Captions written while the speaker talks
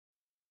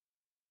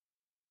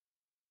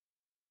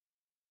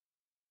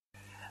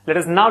Let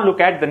us now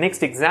look at the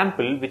next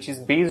example, which is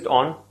based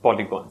on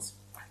polygons.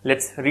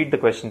 Let's read the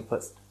question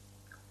first.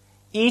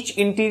 Each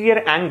interior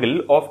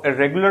angle of a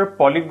regular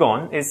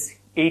polygon is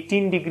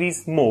 18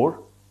 degrees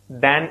more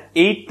than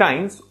 8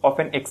 times of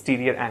an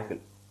exterior angle.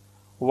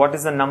 What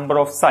is the number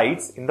of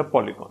sides in the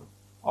polygon?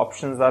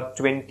 Options are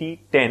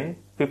 20, 10,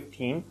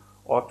 15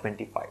 or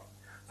 25.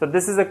 So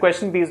this is a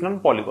question based on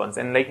polygons,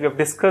 and like we have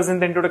discussed in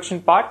the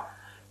introduction part,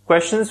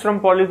 questions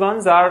from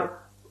polygons are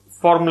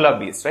formula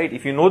based, right?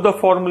 If you know the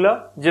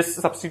formula, just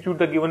substitute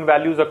the given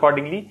values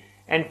accordingly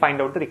and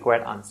find out the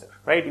required answer,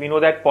 right? We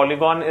know that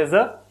polygon is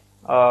a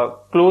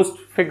closed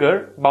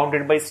figure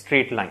bounded by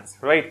straight lines,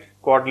 right?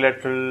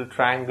 Quadrilateral,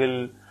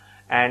 triangle,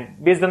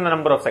 and based on the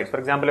number of sides. For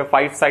example, a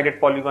 5-sided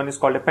polygon is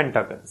called a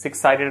pentagon,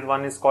 6-sided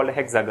one is called a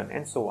hexagon,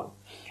 and so on.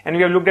 And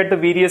we have looked at the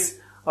various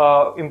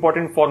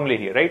important formulae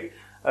here, right?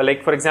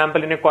 Like for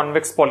example, in a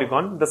convex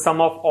polygon, the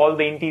sum of all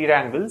the interior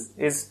angles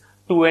is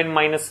 2n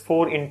minus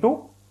 4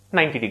 into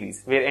 90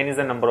 degrees, where n is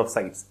the number of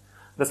sides.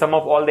 The sum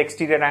of all the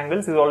exterior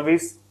angles is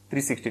always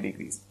 360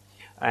 degrees.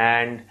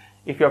 And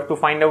if you have to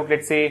find out,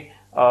 let's say,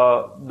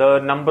 the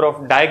number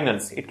of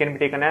diagonals, it can be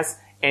taken as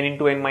n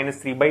into n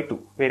minus 3 by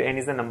 2, where n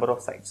is the number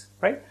of sides,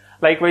 right?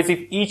 Likewise, if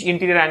each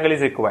interior angle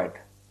is required,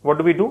 what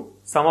do?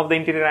 Sum of the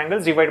interior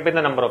angles divided by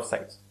the number of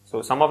sides.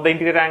 So sum of the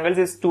interior angles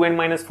is 2n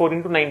minus 4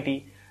 into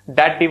 90,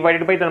 that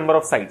divided by the number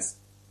of sides,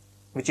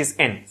 which is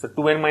n. So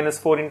 2n minus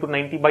 4 into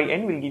 90 by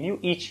n will give you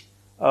each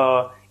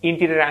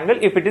interior angle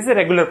if it is a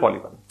regular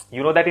polygon.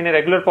 You know that in a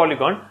regular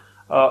polygon,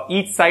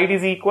 each side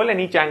is equal and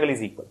each angle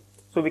is equal.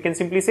 So we can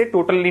simply say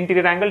total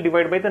interior angle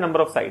divided by the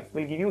number of sides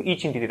will give you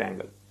each interior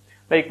angle.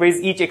 Likewise,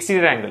 each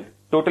exterior angle,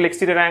 total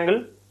exterior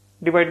angle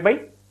divided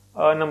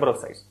by number of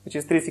sides, which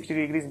is 360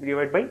 degrees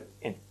divided by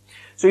n.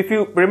 So if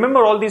you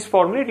remember all these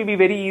formulae, it will be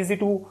very easy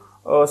to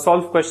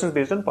solve questions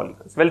based on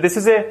polygons. Well, this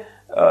is a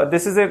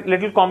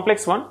little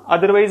complex one.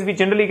 Otherwise, we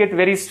generally get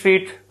very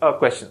straight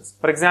questions.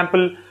 For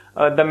example,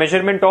 the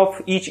measurement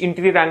of each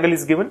interior angle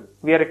is given.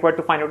 We are required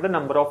to find out the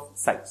number of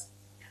sides.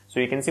 So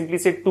you can simply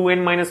say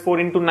 2n minus 4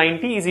 into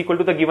 90 is equal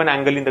to the given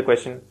angle in the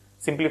question.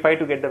 Simplify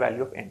to get the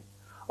value of n.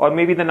 Or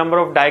maybe the number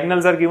of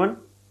diagonals are given.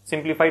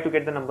 Simplify to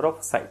get the number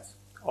of sides.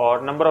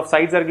 Or number of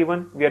sides are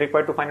given. We are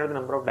required to find out the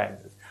number of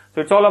diagonals.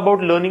 So it's all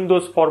about learning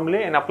those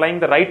formulae and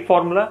applying the right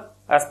formula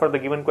as per the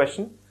given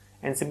question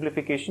and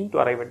simplification to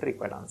arrive at the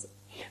required answer.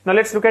 Now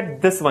let's look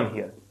at this one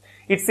here.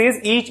 It says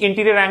each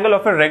interior angle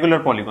of a regular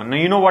polygon. Now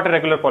you know what a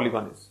regular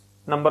polygon is.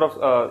 Number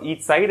of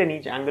each side and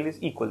each angle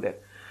is equal there.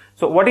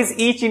 So what is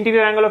each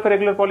interior angle of a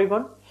regular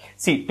polygon?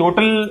 See,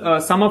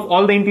 total sum of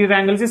all the interior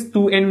angles is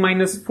 2n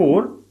minus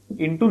 4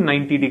 into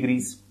 90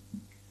 degrees.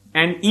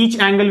 And each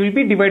angle will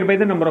be divided by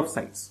the number of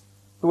sides.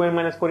 2n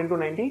minus 4 into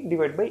 90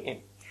 divided by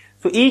n.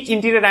 So each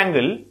interior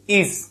angle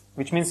is,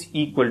 which means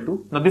equal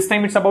to. Now this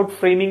time it's about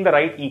framing the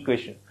right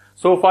equation.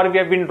 So far we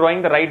have been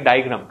drawing the right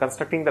diagram,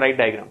 constructing the right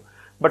diagram.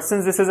 But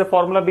since this is a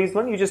formula based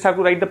one, you just have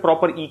to write the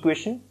proper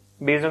equation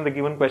based on the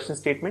given question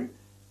statement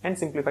and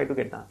simplify to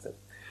get the answer.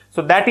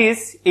 So that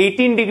is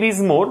 18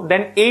 degrees more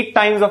than 8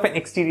 times of an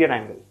exterior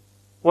angle.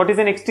 What is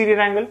an exterior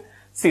angle?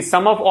 See,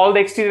 sum of all the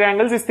exterior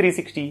angles is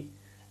 360.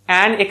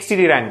 An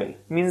exterior angle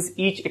means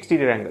each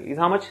exterior angle is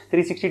how much?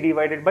 360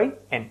 divided by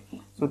n.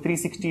 So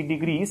 360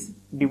 degrees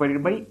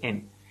divided by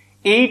n.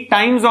 8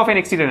 times of an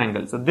exterior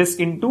angle. So this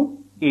into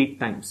 8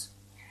 times.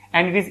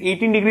 And it is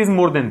 18 degrees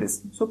more than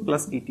this. So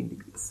plus 18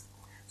 degrees.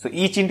 So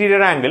each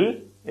interior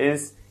angle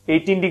is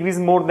 18 degrees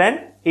more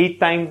than 8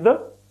 times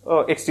the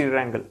exterior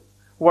angle.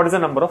 What is the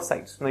number of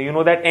sides? Now you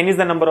know that n is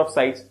the number of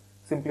sides.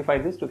 Simplify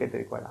this to get the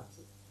required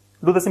answer.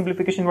 Do the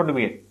simplification, what do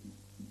we get?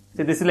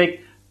 So this is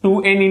like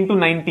 2n into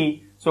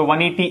 90. So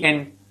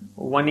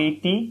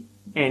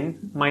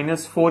 180n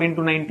minus 4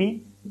 into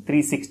 90,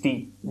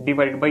 360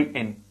 divided by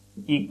n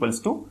equals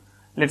to,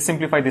 let's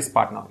simplify this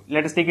part now.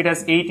 Let us take it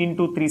as 8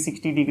 into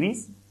 360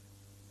 degrees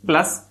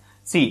plus,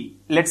 see,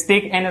 let's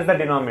take n as the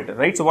denominator,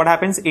 right? So what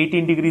happens?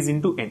 18 degrees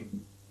into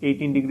n,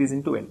 18 degrees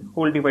into n,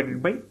 whole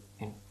divided by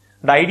n.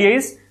 The idea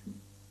is,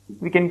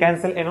 we can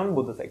cancel n on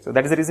both the sides. So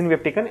that is the reason we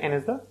have taken n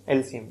as the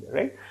LCM there,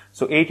 right?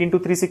 So 8 into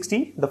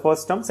 360, the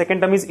first term. Second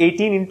term is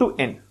 18 into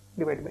n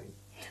divided by n.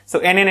 So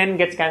n and n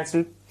gets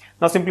cancelled.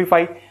 Now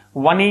simplify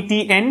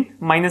 180n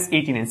minus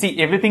 18n.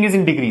 See, everything is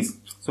in degrees.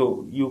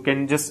 So you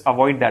can just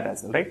avoid that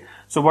as well, right?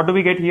 So what do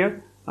we get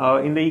here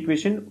in the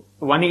equation?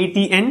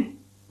 180n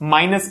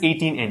minus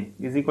 18n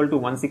is equal to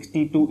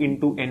 162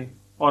 into n,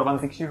 or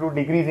 162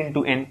 degrees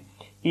into n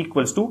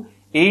equals to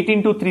 8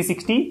 into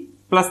 360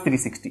 plus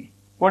 360.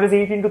 What is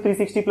 8 into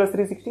 360 plus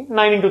 360?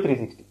 9 into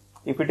 360.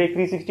 If we take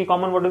 360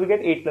 common, what do we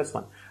get? 8 plus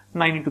 1.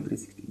 9 into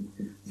 360.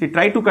 So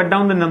try to cut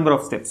down the number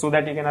of steps so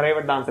that you can arrive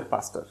at the answer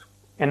faster.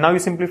 And now you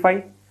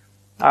simplify.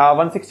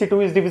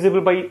 162 is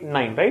divisible by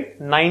 9, right?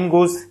 9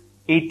 goes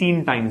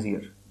 18 times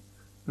here.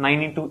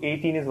 9 into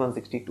 18 is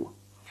 162.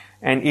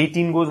 And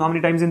 18 goes how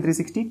many times in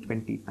 360?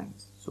 20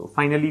 times. So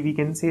finally we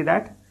can say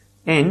that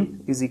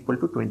n is equal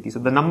to 20. So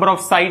the number of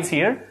sides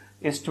here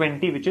is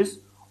 20, which is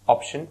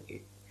option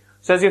A.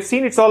 So as you have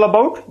seen, it's all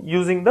about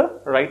using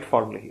the right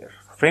formula here.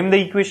 Frame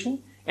the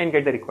equation and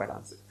get the required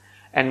answer.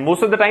 And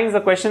most of the times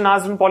the question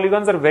asked in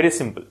polygons are very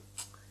simple.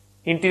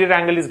 Interior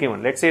angle is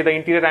given. Let's say the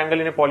interior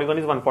angle in a polygon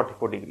is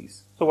 144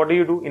 degrees. So what do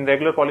you do? In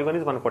regular polygon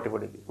is 144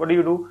 degrees. What do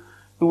you do?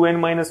 2n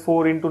minus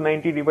 4 into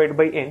 90 divided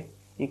by n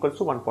equals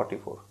to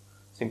 144.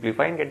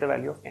 Simplify and get the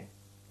value of n.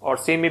 Or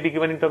same may be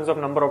given in terms of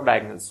number of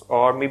diagonals,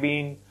 or maybe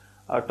in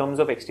terms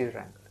of exterior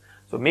angle.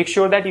 So make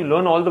sure that you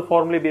learn all the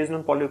formulae based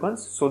on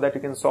polygons so that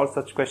you can solve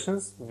such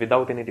questions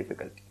without any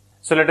difficulty.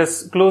 So let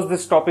us close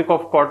this topic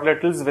of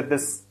quadrilaterals with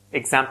this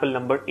example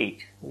number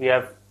 8. We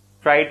have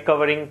tried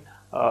covering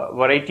a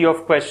variety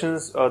of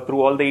questions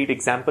through all the 8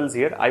 examples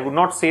here. I would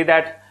not say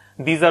that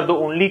these are the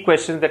only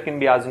questions that can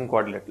be asked in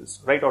quadrilaterals,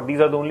 right? Or these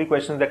are the only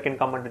questions that can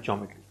come under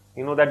geometry.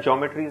 You know that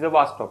geometry is a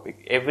vast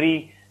topic.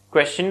 Every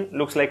question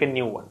looks like a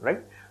new one, right?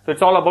 So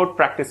it's all about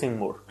practicing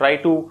more. Try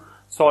to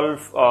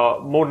solve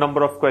more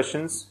number of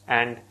questions,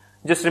 and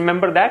just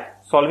remember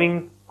that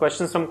solving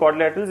questions from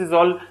quadrilaterals is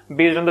all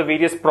based on the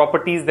various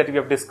properties that we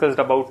have discussed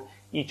about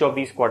each of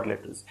these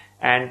quadrilaterals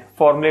and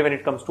formulae when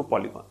it comes to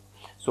polygon.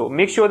 So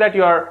make sure that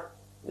you are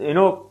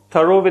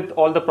thorough with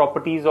all the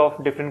properties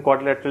of different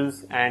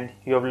quadrilaterals and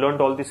you have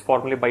learned all these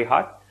formulae by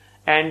heart,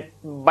 and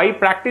by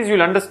practice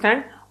you'll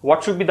understand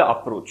what should be the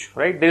approach,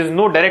 right? There is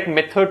no direct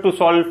method to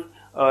solve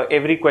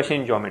every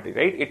question in geometry,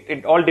 right?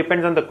 It all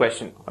depends on the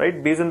question,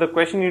 right? Based on the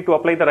question, you need to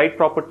apply the right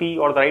property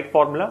or the right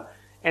formula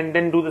and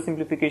then do the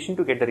simplification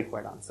to get the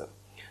required answer.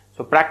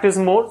 So practice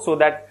more so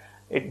that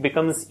it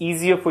becomes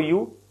easier for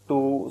you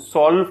to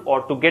solve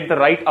or to get the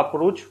right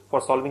approach for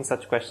solving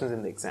such questions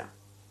in the exam.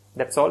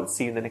 That's all.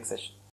 See you in the next session.